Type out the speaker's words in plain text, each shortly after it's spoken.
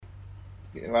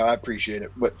Well, I appreciate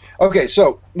it. But okay,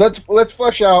 so let's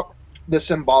flesh out the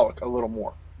symbolic a little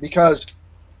more because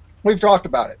we've talked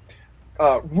about it.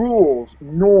 Rules,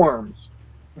 norms,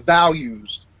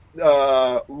 values,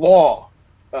 law,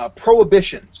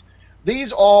 prohibitions.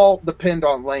 These all depend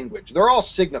on language. They're all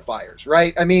signifiers,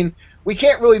 right? I mean, we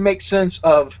can't really make sense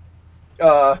of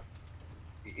uh,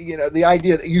 the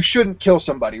idea that you shouldn't kill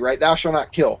somebody, right? Thou shalt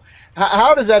not kill.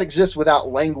 How does that exist without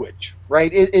language,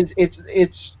 right?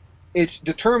 It's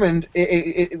determined.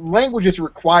 Language is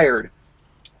required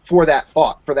for that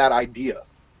thought, for that idea,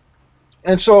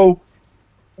 and so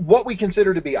what we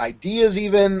consider to be ideas,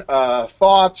 even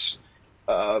thoughts,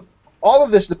 uh, all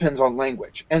of this depends on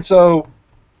language, and so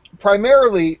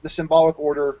primarily the symbolic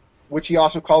order, which he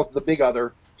also calls the big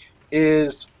other,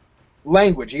 is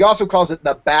language. He also calls it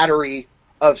the battery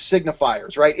of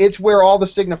signifiers, right? It's where all the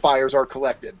signifiers are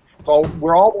collected. It's all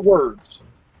where all the words.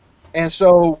 And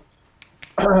so,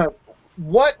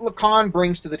 what Lacan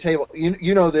brings to the table,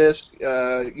 you know this,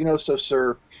 so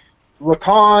sir,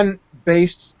 Lacan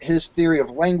based his theory of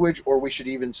language, or we should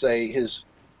even say his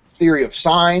theory of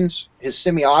signs, his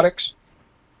semiotics,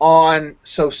 on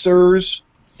Saussure's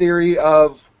theory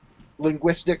of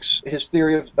linguistics, his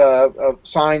theory of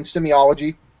sign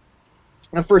semiology.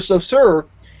 And for Saussure,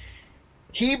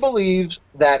 he believes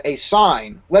that a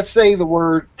sign, let's say the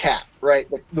word cat, right?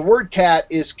 The word cat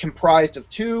is comprised of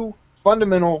two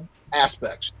fundamental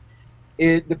aspects.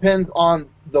 It depends on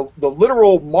the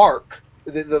literal mark,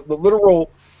 the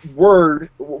literal word,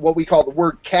 what we call the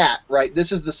word cat, right?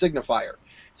 This is the signifier,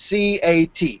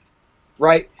 C-A-T,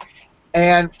 right?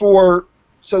 And for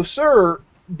Saussure,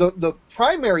 the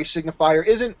primary signifier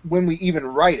isn't when we even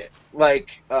write it,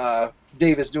 like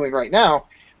Dave is doing right now.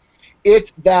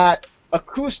 It's that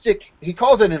acoustic. He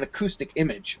calls it an acoustic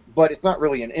image, but it's not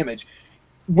really an image.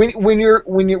 When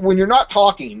you're not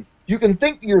talking, you can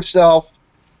think to yourself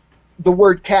the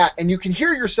word cat, and you can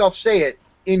hear yourself say it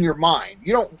in your mind.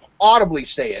 You don't audibly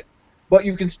say it, but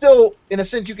you can still, in a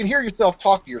sense, you can hear yourself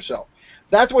talk to yourself.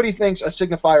 That's what he thinks a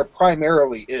signifier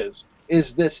primarily is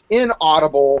this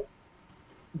inaudible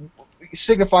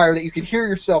signifier that you can hear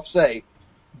yourself say.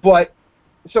 But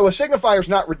so a signifier is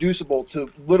not reducible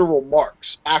to literal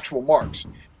marks, actual marks.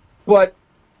 But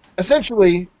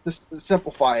essentially, to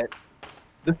simplify it,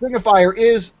 the signifier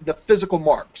is the physical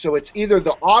mark. So it's either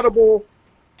the audible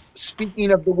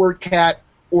speaking of the word cat,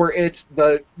 or it's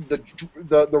the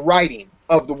writing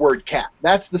of the word cat.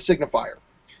 That's the signifier.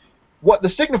 What the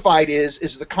signified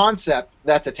is the concept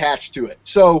that's attached to it.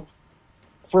 So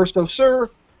for Saussure,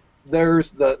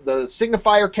 there's the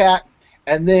signifier cat,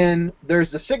 and then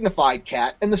there's the signified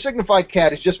cat, and the signified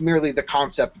cat is just merely the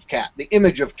concept of cat, the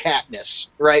image of catness,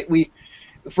 right?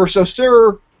 For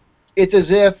Saussure, it's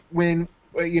as if when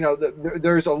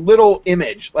there's a little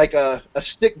image, like a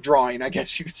stick drawing, I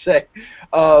guess you could say,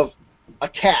 of a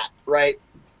cat, right?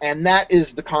 And that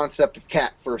is the concept of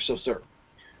cat for Saussure.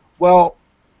 Well,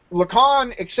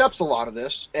 Lacan accepts a lot of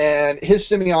this, and his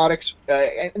semiotics,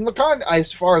 and Lacan,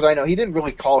 as far as I know, he didn't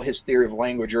really call his theory of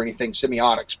language or anything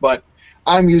semiotics, but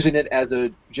I'm using it as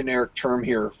a generic term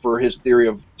here for his theory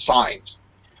of signs.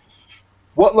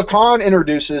 What Lacan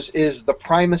introduces is the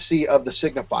primacy of the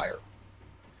signifier.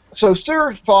 So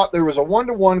Saussure thought there was a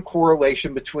one-to-one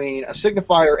correlation between a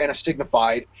signifier and a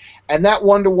signified, and that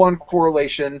one-to-one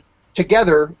correlation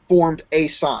together formed a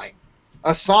sign.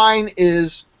 A sign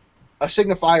is a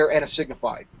signifier and a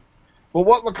signified. But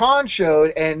what Lacan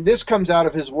showed, and this comes out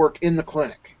of his work in the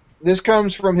clinic, this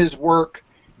comes from his work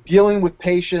dealing with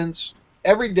patients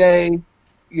every day,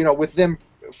 with them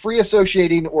free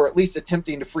associating, or at least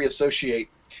attempting to free associate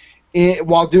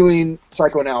while doing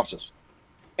psychoanalysis.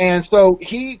 And so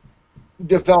he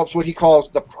develops what he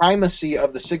calls the primacy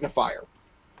of the signifier.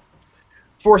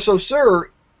 For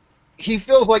Saussure, he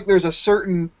feels like there's a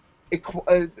certain,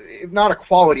 not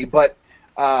equality, but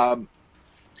the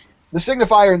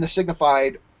signifier and the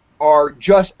signified are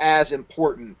just as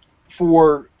important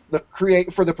for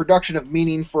the production of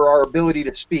meaning, for our ability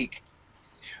to speak.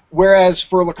 Whereas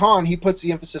for Lacan, he puts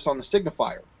the emphasis on the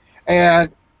signifier.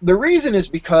 And the reason is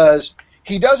because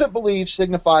he doesn't believe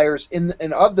signifiers in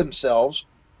and of themselves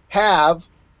have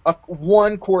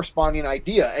one corresponding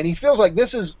idea. And he feels like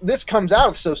this comes out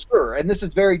of Saussure, and this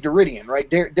is very Derridian, right?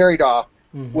 Derrida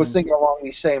was thinking along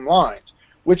these same lines,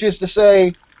 which is to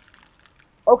say,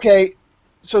 okay,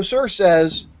 Saussure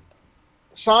says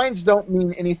signs don't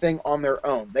mean anything on their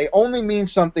own. They only mean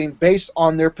something based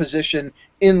on their position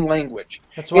in language.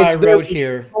 That's why I wrote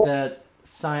here that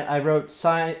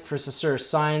for Saussure,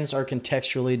 signs are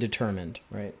contextually determined,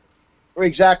 right?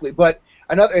 Exactly, but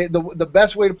the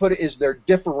best way to put it is they're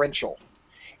differential.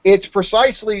 It's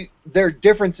precisely their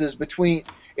differences between,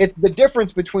 it's the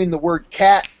difference between the word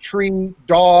cat, tree,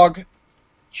 dog,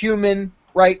 human,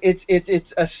 right?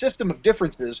 It's a system of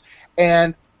differences,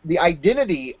 and the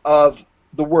identity of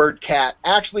the word cat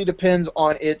actually depends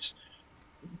on its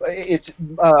its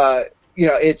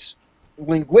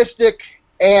linguistic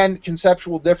and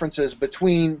conceptual differences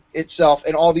between itself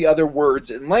and all the other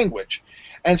words in language.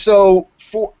 And so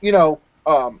for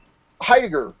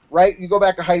Heidegger, right? You go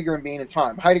back to Heidegger and Being and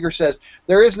Time. Heidegger says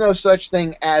there is no such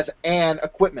thing as an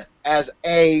equipment, as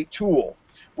a tool,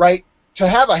 right? To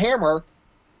have a hammer,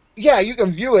 yeah, you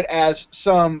can view it as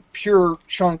some pure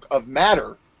chunk of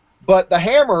matter, but the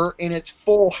hammer in its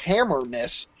full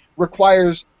hammerness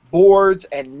requires boards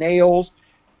and nails.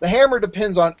 The hammer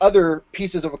depends on other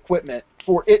pieces of equipment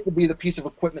for it to be the piece of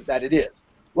equipment that it is.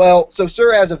 Well,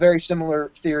 Saussure has a very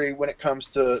similar theory when it comes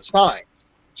to signs.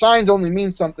 Signs only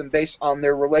mean something based on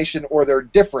their relation or their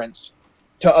difference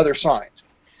to other signs.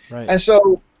 Right. And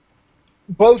so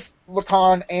both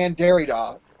Lacan and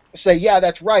Derrida say, yeah,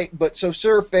 that's right, but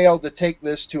Saussure failed to take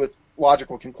this to its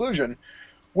logical conclusion,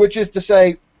 which is to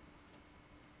say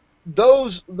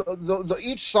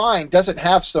each sign doesn't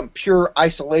have some pure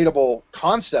isolatable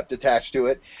concept attached to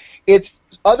it. It's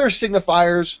other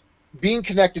signifiers being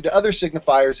connected to other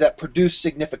signifiers that produce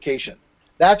signification.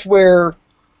 That's where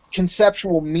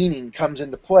conceptual meaning comes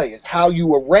into play. It's how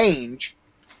you arrange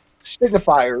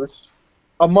signifiers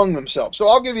among themselves. So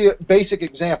I'll give you basic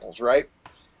examples, right?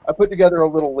 I put together a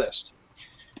little list.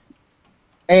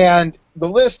 And the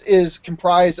list is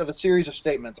comprised of a series of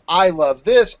statements. I love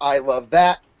this, I love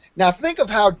that. Now think of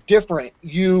how different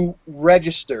you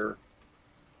register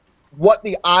what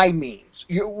the I means.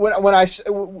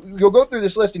 You'll go through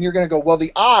this list and you're going to go, well,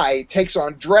 the I takes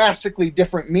on drastically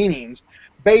different meanings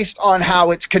based on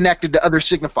how it's connected to other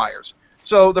signifiers.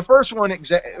 So the first one,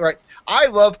 right? I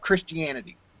love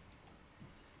Christianity.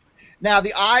 Now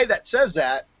the I that says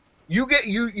that, you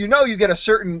get a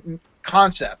certain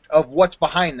concept of what's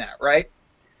behind that, right?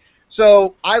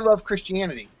 So I love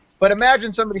Christianity. But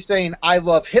imagine somebody saying, I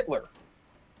love Hitler.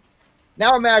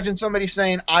 Now imagine somebody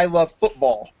saying, I love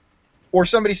football. Or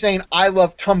somebody saying, I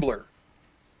love Tumblr.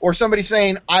 Or somebody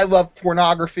saying, I love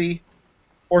pornography.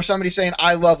 Or somebody saying,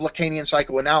 I love Lacanian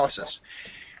psychoanalysis.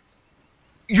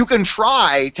 You can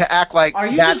try to act like... Are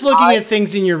you just looking at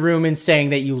things in your room and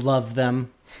saying that you love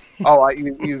them? Oh,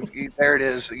 there it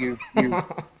is. You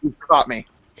caught me.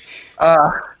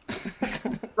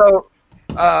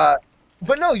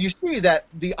 But no, you see that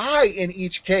the I in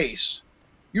each case,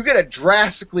 you get a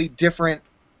drastically different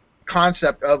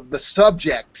concept of the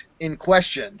subject in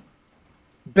question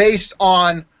based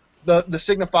on the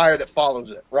signifier that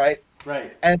follows it, right?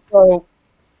 Right. And so,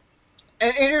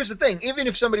 and here's the thing, even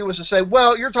if somebody was to say,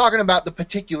 well, you're talking about the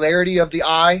particularity of the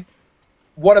I,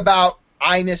 what about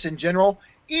I-ness in general?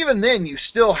 Even then, you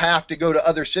still have to go to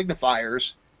other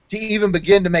signifiers to even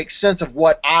begin to make sense of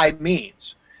what I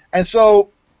means. And so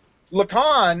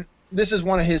Lacan, this is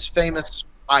one of his famous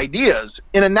ideas.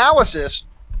 In analysis,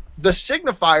 the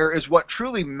signifier is what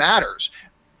truly matters.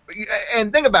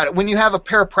 And think about it, when you have a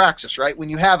parapraxis, right? When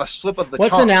you have a slip of the tongue.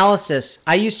 What's analysis?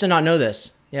 I used to not know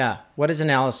this. Yeah. What is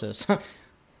analysis?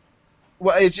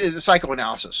 Well, it's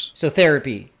psychoanalysis. So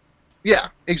therapy. Yeah,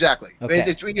 exactly.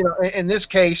 Okay. In this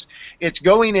case, it's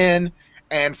going in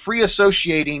and free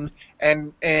associating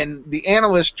and the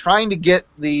analyst trying to get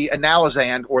the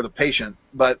analysand, or the patient,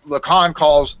 but Lacan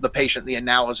calls the patient the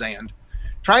analysand,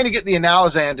 trying to get the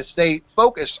analysand to stay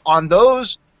focused on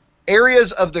those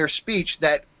areas of their speech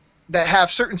that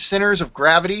have certain centers of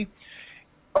gravity.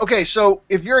 Okay, so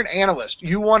if you're an analyst,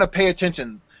 you want to pay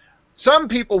attention. Some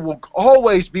people will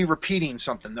always be repeating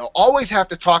something. They'll always have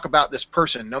to talk about this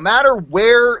person, no matter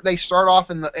where they start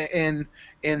off in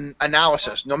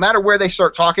analysis. No matter where they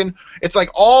start talking, it's like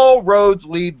all roads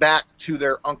lead back to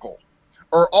their uncle,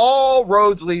 or all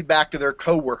roads lead back to their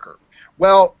coworker.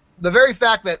 Well, the very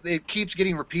fact that it keeps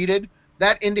getting repeated,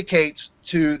 that indicates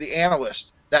to the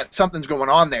analyst that something's going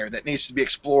on there that needs to be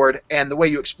explored. And the way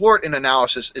you explore it in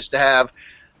analysis is to have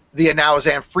the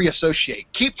analysand free associate.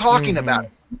 Keep talking about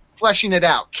it, fleshing it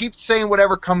out. Keep saying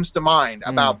whatever comes to mind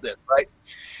about this, right?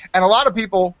 And a lot of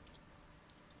people,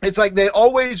 it's like they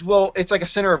always will, it's like a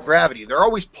center of gravity. They're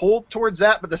always pulled towards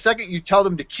that, but the second you tell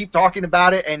them to keep talking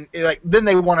about it, and then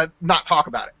they want to not talk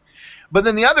about it. But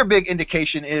then the other big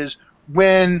indication is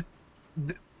when,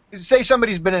 say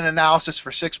somebody's been in analysis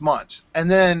for 6 months,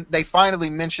 and then they finally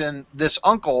mention this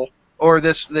uncle or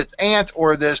this aunt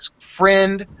or this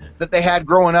friend that they had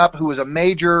growing up who was a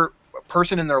major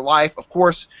person in their life. Of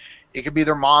course, it could be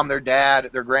their mom, their dad,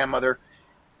 their grandmother.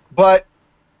 But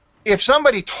if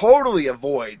somebody totally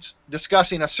avoids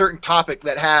discussing a certain topic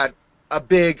that had a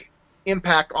big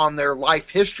impact on their life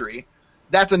history,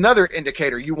 that's another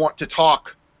indicator you want to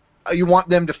talk. You want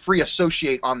them to free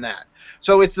associate on that.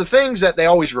 So it's the things that they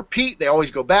always repeat, they always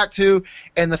go back to,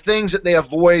 and the things that they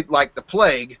avoid, like the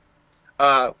plague.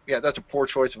 Yeah, that's a poor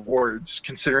choice of words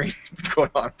considering what's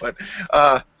going on. But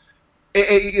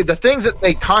the things that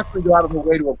they constantly go out of their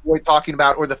way to avoid talking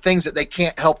about, or the things that they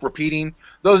can't help repeating,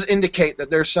 those indicate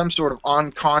that there's some sort of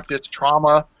unconscious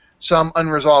trauma, some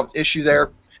unresolved issue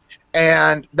there.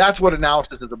 And that's what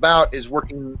analysis is about, is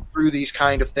working through these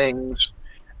kind of things.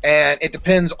 And it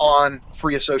depends on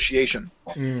free association.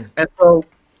 And so,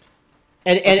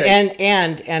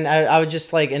 and I would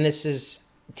just like, and this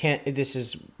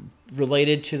is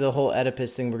related to the whole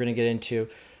Oedipus thing we're going to get into.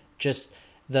 Just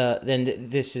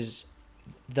this is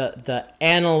the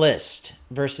analyst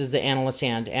versus the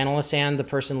analysand. Analysand, the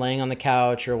person laying on the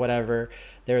couch or whatever,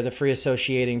 they're the free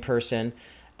associating person,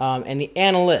 and the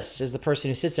analyst is the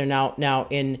person who sits there. Now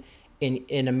in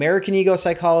American ego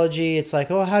psychology, it's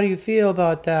like, oh, how do you feel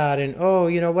about that? And, oh,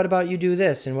 you know, what about you do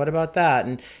this? And what about that?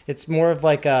 And it's more of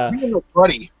like a,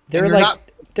 buddy. They're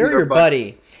your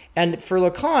buddy. And for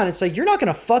Lacan, it's like, you're not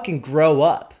going to fucking grow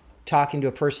up talking to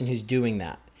a person who's doing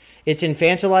that. It's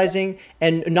infantilizing,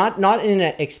 and not in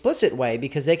an explicit way,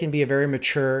 because they can be a very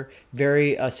mature,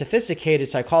 very sophisticated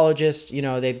psychologist. You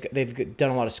know, they've done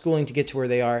a lot of schooling to get to where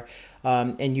they are.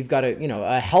 And you've got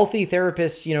a healthy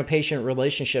therapist, patient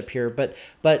relationship here. But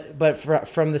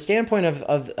from the standpoint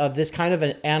of this kind of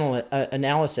an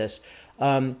analysis,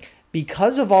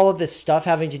 because of all of this stuff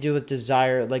having to do with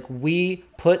desire, like, we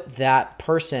put that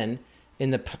person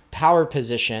in the power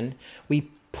position,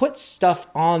 we put stuff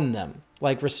on them.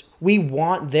 Like, we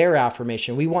want their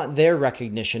affirmation. We want their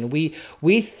recognition.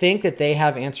 We think that they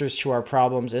have answers to our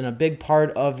problems. And a big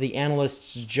part of the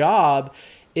analyst's job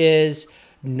is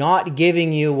not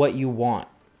giving you what you want,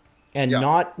 and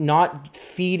not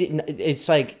feeding. It's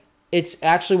like, it's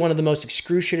actually one of the most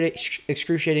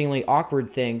excruciatingly awkward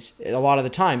things a lot of the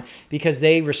time, because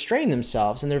they restrain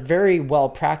themselves, and they're very well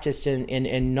practiced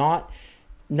in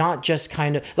not just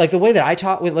kind of like the way that I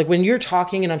talk with, like, when you're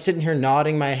talking and I'm sitting here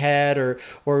nodding my head or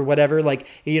whatever, like,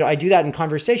 I do that in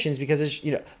conversations because it's,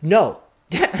 no,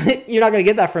 you're not going to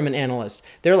get that from an analyst.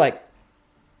 They're like,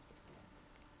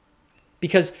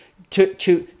 because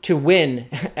to win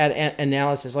at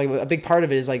analysis, like, a big part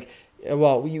of it is like,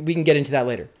 well, we can get into that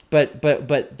later, but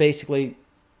basically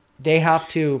they have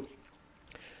to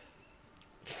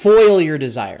foil your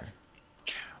desire.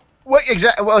 Well,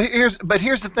 exactly. Well, here's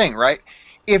the thing, right?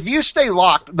 If you stay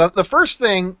locked, the first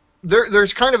thing,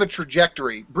 there's kind of a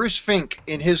trajectory. Bruce Fink,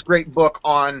 in his great book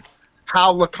on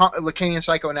how Lacanian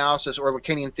psychoanalysis or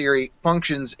Lacanian theory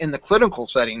functions in the clinical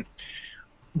setting,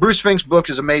 Bruce Fink's book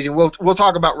is amazing. We'll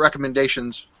talk about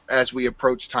recommendations as we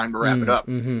approach time to wrap it up.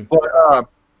 Mm-hmm. But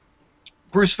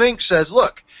Bruce Fink says,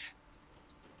 look,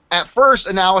 at first,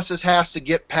 analysis has to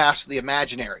get past the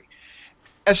imaginary.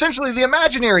 Essentially, the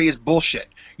imaginary is bullshit.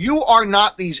 You are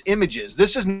not these images.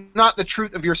 This is not the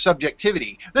truth of your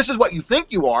subjectivity. This is what you think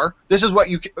you are. This is what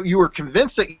you are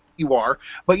convinced that you are.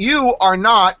 But you are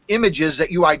not images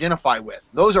that you identify with.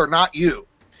 Those are not you.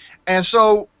 And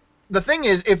so the thing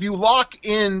is, if you lock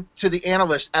in to the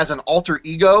analyst as an alter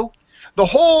ego, the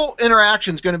whole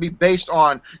interaction is going to be based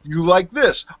on, you like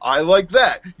this, I like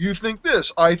that, you think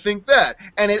this, I think that.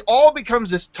 And it all becomes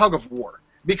this tug of war.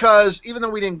 Because even though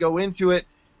we didn't go into it,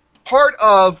 part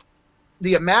of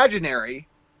the imaginary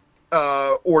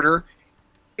order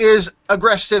is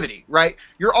aggressivity, right?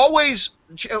 You're always,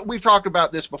 we've talked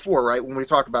about this before, right? When we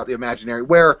talk about the imaginary,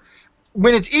 where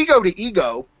when it's ego to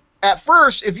ego, at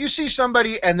first, if you see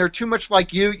somebody and they're too much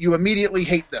like you, you immediately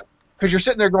hate them. Because you're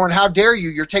sitting there going, how dare you?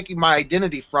 You're taking my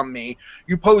identity from me.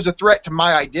 You pose a threat to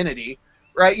my identity,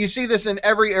 right? You see this in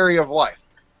every area of life.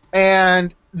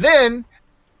 And then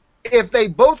if they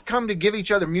both come to give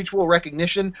each other mutual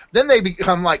recognition, then they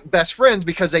become like best friends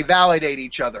because they validate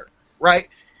each other, right?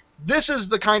 This is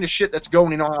the kind of shit that's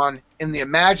going on in the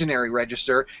imaginary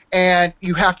register, and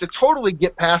you have to totally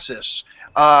get past this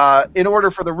in order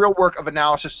for the real work of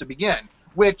analysis to begin,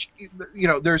 which,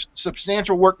 there's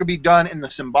substantial work to be done in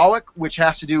the symbolic, which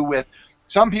has to do with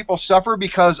some people suffer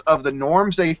because of the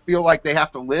norms they feel like they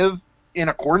have to live in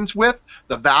accordance with,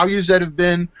 the values that have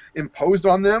been imposed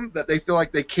on them that they feel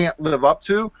like they can't live up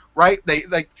to, right? They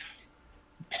like,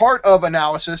 part of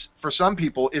analysis for some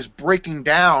people is breaking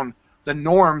down the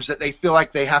norms that they feel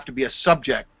like they have to be a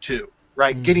subject to,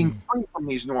 right? Mm-hmm. Getting free from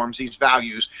these norms, these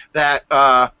values that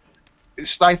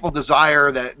stifle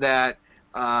desire, that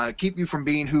keep you from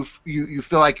being who you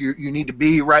feel like you need to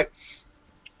be, right?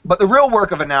 But the real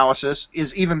work of analysis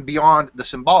is even beyond the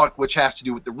symbolic, which has to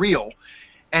do with the real.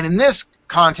 And in this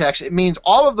context, it means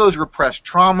all of those repressed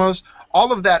traumas,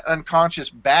 all of that unconscious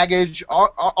baggage,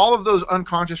 all of those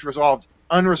unconscious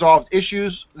unresolved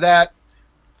issues that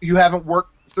you haven't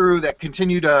worked through that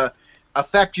continue to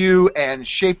affect you and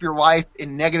shape your life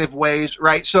in negative ways,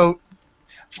 right? So,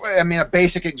 I mean, a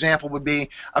basic example would be,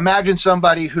 imagine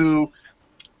somebody who,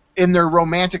 in their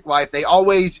romantic life, they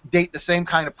always date the same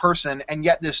kind of person, and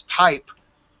yet this type,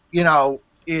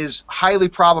 is highly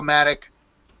problematic,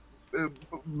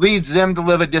 leads them to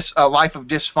live a life of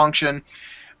dysfunction.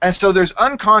 And so there's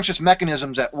unconscious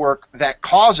mechanisms at work that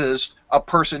causes a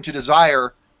person to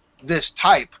desire this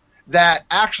type that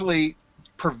actually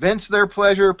prevents their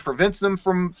pleasure, prevents them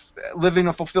from living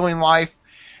a fulfilling life.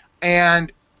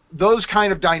 And those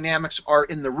kind of dynamics are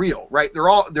in the real, right?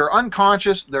 They're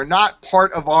unconscious. They're not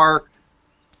part of our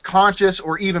conscious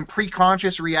or even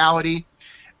pre-conscious reality.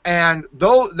 And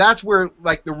that's where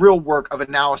like the real work of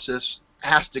analysis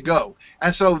has to go.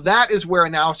 And so that is where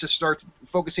analysis starts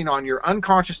focusing on your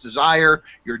unconscious desire,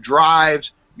 your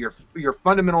drives, your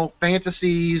fundamental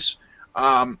fantasies,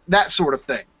 that sort of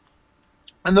thing.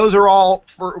 And those are all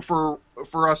for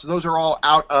us, those are all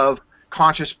out of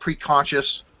conscious,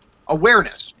 pre-conscious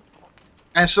awareness.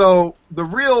 And so the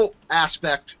real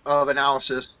aspect of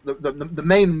analysis, the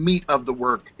main meat of the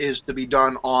work, is to be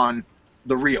done on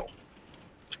the real.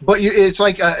 But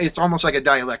it's almost like a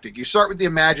dialectic. You start with the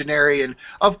imaginary, and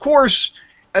of course,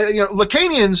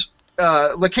 Lacanian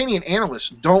analysts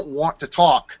don't want to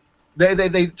talk.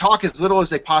 They talk as little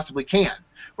as they possibly can,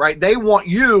 right? They want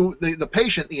you, the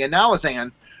patient, the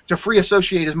analysan, to free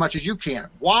associate as much as you can.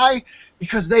 Why?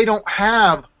 Because they don't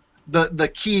have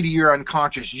the key to your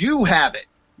unconscious. You have it.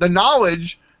 The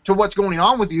knowledge to what's going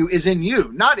on with you is in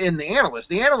you, not in the analyst.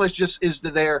 The analyst just is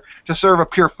there to serve a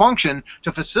pure function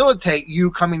to facilitate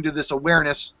you coming to this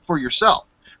awareness for yourself.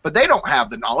 But they don't have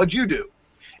the knowledge, you do.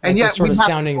 And like yet, sort of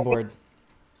sounding board.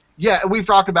 Yeah, we've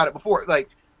talked about it before. Like,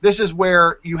 this is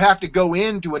where you have to go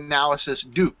into analysis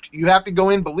duped. You have to go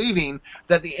in believing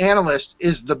that the analyst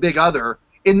is the big other,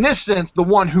 in this sense, the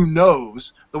one who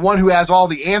knows, the one who has all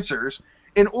the answers,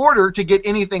 in order to get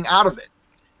anything out of it.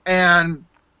 And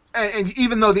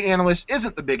even though the analyst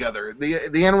isn't the big other,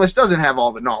 the analyst doesn't have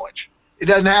all the knowledge. It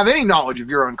doesn't have any knowledge of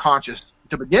your unconscious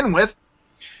to begin with.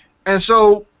 And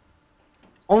so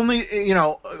only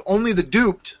the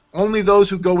duped, only those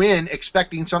who go in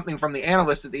expecting something from the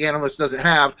analyst that the analyst doesn't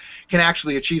have, can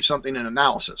actually achieve something in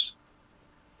analysis.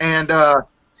 And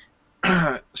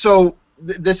so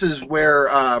this is where,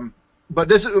 but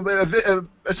this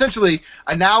essentially,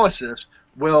 analysis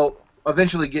will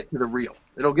eventually get to the real.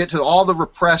 It'll get to all the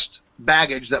repressed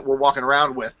baggage that we're walking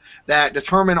around with that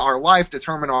determine our life,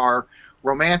 determine our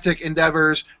romantic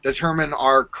endeavors, determine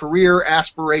our career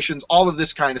aspirations, all of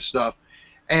this kind of stuff.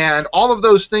 And all of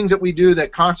those things that we do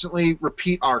that constantly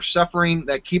repeat our suffering,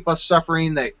 that keep us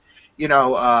suffering, that,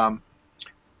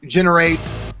 generate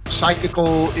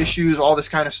psychical issues, all this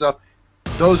kind of stuff,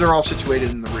 those are all situated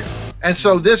in the real. And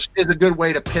so this is a good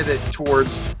way to pivot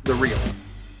towards the real.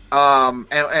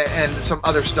 And some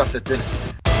other stuff that's in it.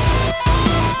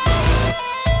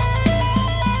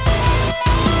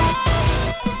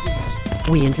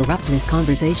 We interrupt this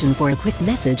conversation for a quick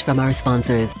message from our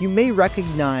sponsors. You may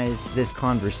recognize this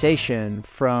conversation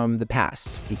from the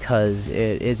past because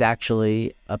it is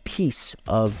actually a piece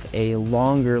of a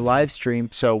longer live stream.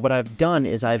 So what I've done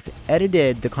is I've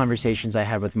edited the conversations I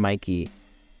had with Mikey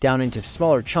down into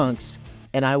smaller chunks,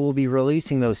 and I will be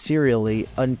releasing those serially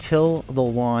until the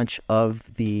launch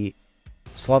of the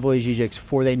Slavoj Žižek's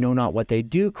For They Know Not What They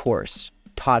Do course,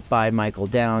 taught by Michael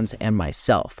Downs and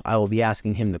myself. I will be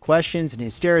asking him the questions and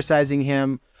hystericizing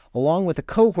him, along with a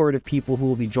cohort of people who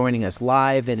will be joining us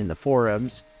live and in the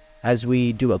forums as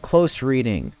we do a close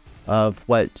reading of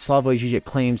what Slavoj Žižek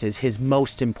claims is his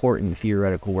most important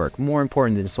theoretical work, more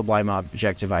important than sublime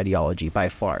objective ideology by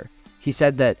far. He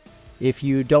said that if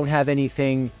you don't have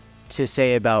anything to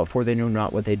say about For They Know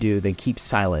Not What They Do, then keep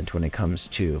silent when it comes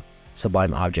to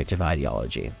sublime objective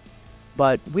ideology.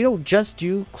 But we don't just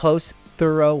do close,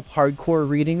 thorough, hardcore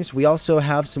readings. We also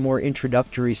have some more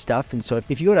introductory stuff. And so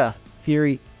if you go to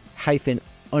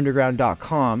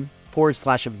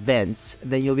theory-underground.com/events,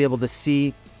 then you'll be able to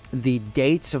see the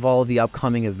dates of all of the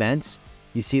upcoming events.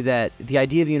 You see that the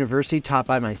Idea of the University, taught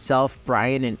by myself,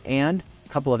 Brian, and Ann,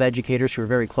 couple of educators who are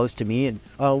very close to me, and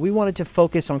we wanted to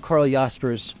focus on Karl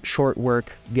Jasper's short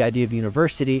work, The Idea of the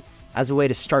University, as a way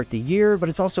to start the year, but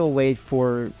it's also a way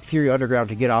for Theory Underground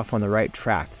to get off on the right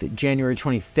track. January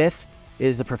 25th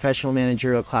is the Professional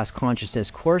Managerial Class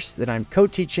Consciousness course that I'm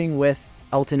co-teaching with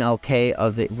Elton LK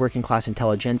of the Working Class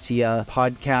Intelligentsia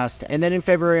podcast. And then in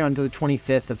February, on the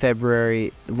 25th of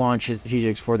February, launches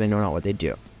Zizek's For They Know Not What They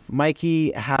Do.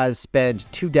 Mikey has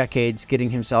spent 2 decades getting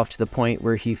himself to the point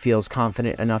where he feels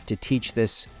confident enough to teach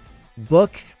this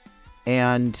book.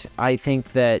 And I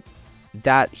think that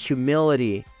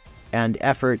humility and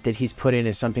effort that he's put in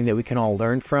is something that we can all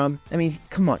learn from. I mean,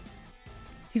 come on.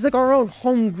 He's like our own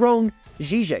homegrown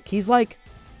Zizek. He's like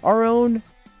our own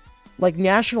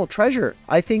national treasure.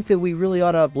 I think that we really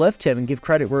ought to uplift him and give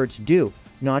credit where it's due,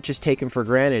 not just take him for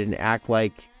granted and act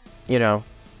like,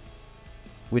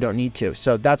 we don't need to.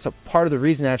 So that's a part of the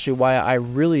reason actually why I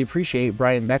really appreciate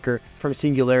Brian Becker from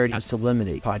Singularity to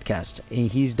Limit podcast.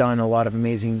 He's done a lot of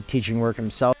amazing teaching work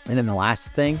himself. And then the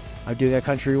last thing, I'm doing a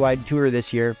countrywide tour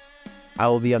this year. I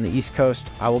will be on the East Coast,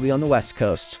 I will be on the West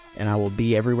Coast, and I will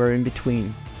be everywhere in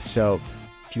between. So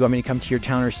if you want me to come to your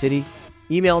town or city,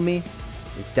 email me.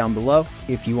 It's down below.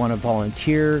 If you want to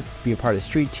volunteer, be a part of the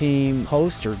street team,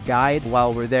 host or guide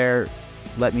while we're there,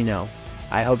 let me know.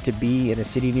 I hope to be in a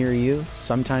city near you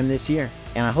sometime this year,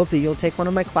 and I hope that you'll take one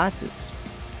of my classes.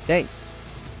 Thanks.